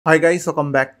Hi guys,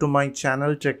 welcome back to my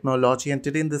channel Technology, and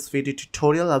today in this video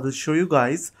tutorial I will show you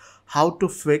guys how to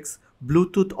fix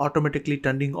Bluetooth automatically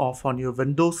turning off on your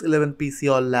Windows 11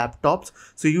 PC or laptops.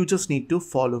 So you just need to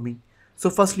follow me.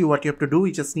 So firstly what you have to do,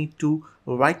 you just need to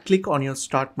right click on your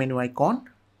start menu icon,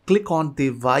 click on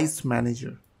device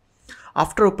manager.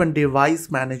 After open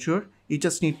device manager, you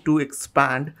just need to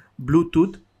expand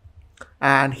Bluetooth,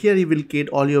 and here you will get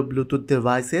all your Bluetooth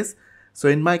devices. So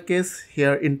in my case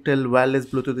here Intel wireless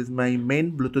Bluetooth is my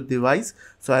main Bluetooth device,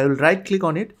 so I will right click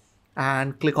on it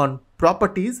and click on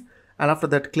properties, and after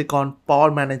that click on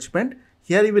power management.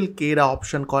 Here you will get an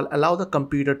option called allow the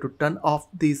computer to turn off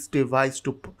this device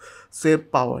to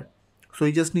save power. So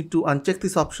you just need to uncheck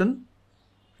this option.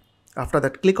 After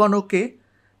that click on OK,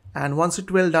 and once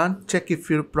it well done, check if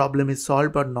your problem is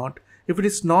solved or not. If it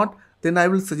is not, then I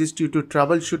will suggest you to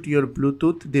troubleshoot your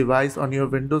Bluetooth device on your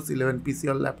Windows 11 PC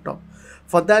or laptop.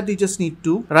 For that you just need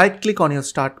to right click on your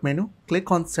start menu,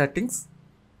 click on settings,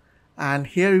 and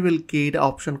here you will get an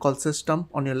option called system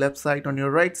on your left side. On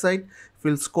your right side, if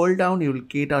you will scroll down, you will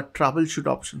get a troubleshoot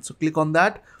option, so click on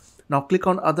that. Now click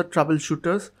on other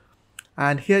troubleshooters,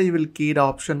 and here you will get an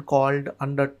option called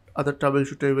under other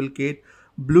troubleshooter, you will get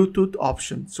Bluetooth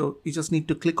option. So you just need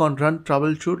to click on run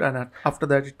troubleshoot, and after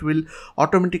that it will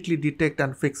automatically detect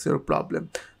and fix your problem.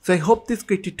 So I hope this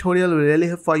quick tutorial will really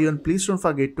help for you, and please don't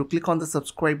forget to click on the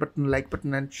subscribe button, like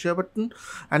button and share button.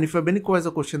 And if you have any queries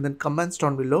or question, then comments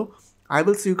down below. I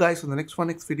will see you guys on the next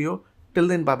video. Till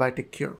then, bye bye, take care.